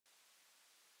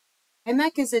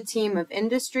IMEC is a team of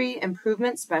industry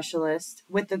improvement specialists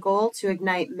with the goal to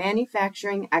ignite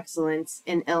manufacturing excellence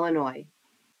in Illinois.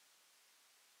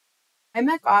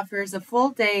 IMEC offers a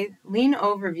full-day Lean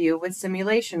overview with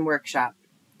simulation workshop.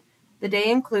 The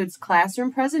day includes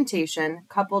classroom presentation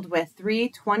coupled with 3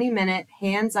 20-minute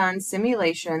hands-on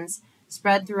simulations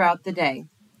spread throughout the day.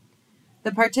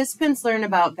 The participants learn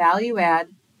about value add,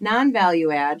 non-value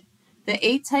add, the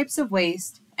 8 types of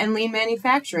waste, and lean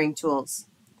manufacturing tools.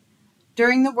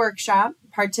 During the workshop,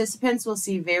 participants will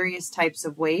see various types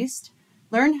of waste,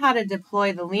 learn how to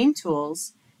deploy the lean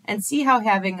tools, and see how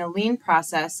having a lean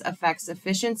process affects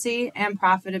efficiency and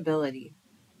profitability.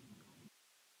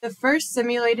 The first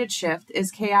simulated shift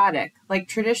is chaotic, like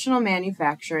traditional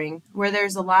manufacturing, where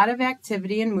there's a lot of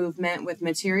activity and movement with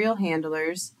material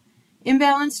handlers,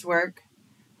 imbalanced work,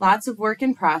 lots of work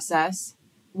in process,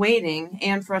 waiting,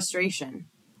 and frustration.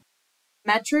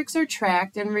 Metrics are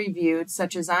tracked and reviewed,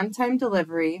 such as on-time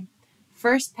delivery,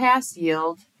 first pass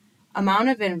yield, amount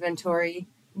of inventory,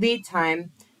 lead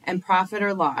time, and profit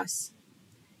or loss.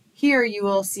 Here you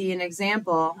will see an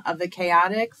example of the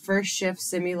chaotic first shift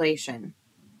simulation.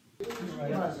 Yeah,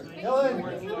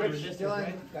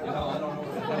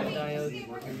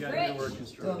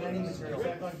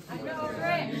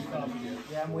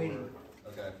 I'm waiting.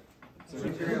 Okay.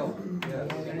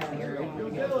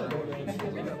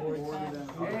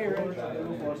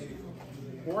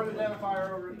 Board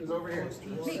identifier is over here.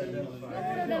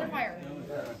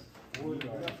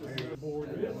 Board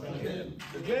identifier.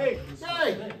 Jake!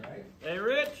 Hey! Hey,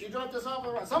 Rich! You dropped this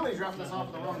off. Somebody dropped this off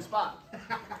in the wrong spot.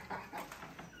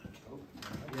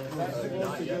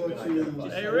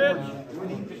 Hey, Rich!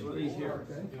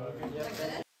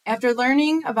 After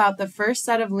learning about the first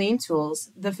set of lean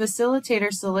tools, the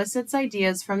facilitator solicits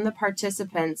ideas from the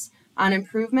participants on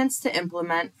improvements to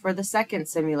implement for the second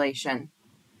simulation.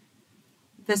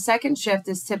 The second shift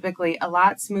is typically a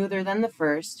lot smoother than the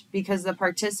first because the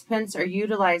participants are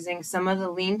utilizing some of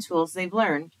the lean tools they've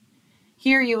learned.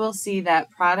 Here you will see that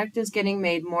product is getting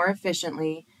made more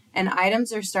efficiently and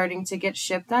items are starting to get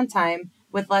shipped on time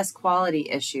with less quality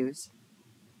issues.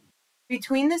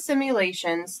 Between the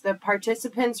simulations, the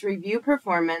participants review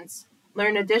performance,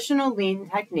 learn additional lean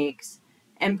techniques,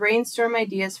 and brainstorm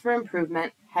ideas for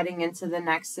improvement heading into the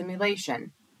next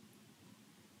simulation.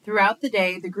 Throughout the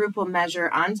day, the group will measure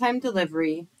on-time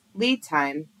delivery, lead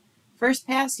time, first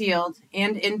pass yield,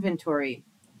 and inventory.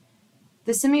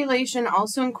 The simulation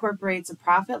also incorporates a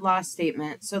profit loss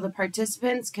statement so the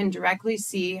participants can directly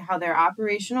see how their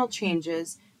operational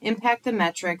changes impact the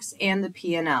metrics and the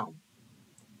P&L.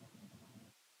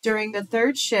 During the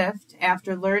third shift,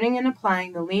 after learning and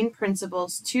applying the lean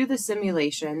principles to the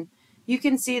simulation, you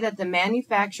can see that the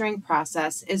manufacturing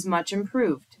process is much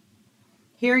improved.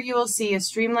 Here you will see a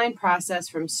streamlined process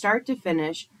from start to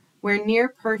finish where near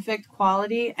perfect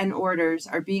quality and orders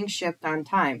are being shipped on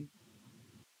time.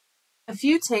 A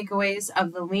few takeaways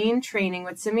of the lean training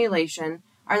with simulation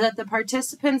are that the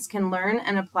participants can learn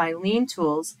and apply lean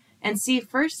tools and see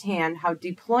firsthand how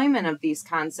deployment of these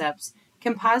concepts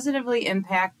can positively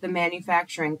impact the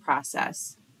manufacturing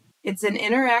process. It's an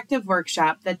interactive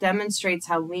workshop that demonstrates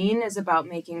how lean is about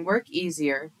making work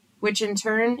easier, which in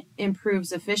turn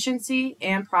improves efficiency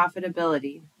and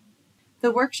profitability.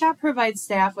 The workshop provides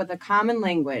staff with a common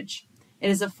language. It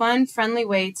is a fun, friendly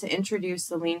way to introduce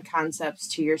the lean concepts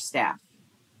to your staff.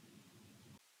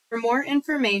 For more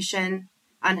information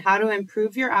on how to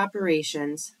improve your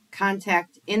operations,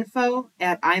 contact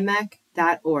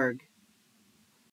info@imec.org.